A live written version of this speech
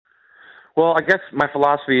Well, I guess my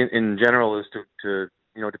philosophy in general is to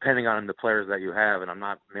depending on the players that you have, and I'm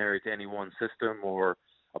not married to any one system or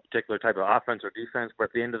a particular type of offense or defense, but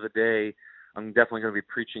at the end of the day, I'm definitely going to be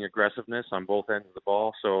preaching aggressiveness on both ends of the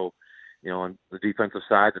ball. So, on the defensive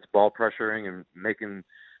side, it's ball pressuring and making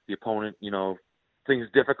the opponent, things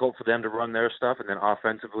difficult for them to run their stuff, and then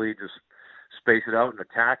offensively just space it out and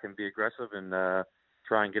attack and be aggressive and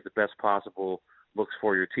try and get the best possible looks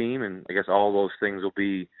for your team. And I guess all those things will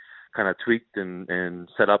be kind of tweaked and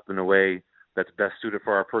set up in a way that's best suited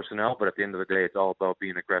for our personnel. But at the end of the day, it's all about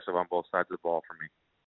being aggressive on both sides of the ball for me.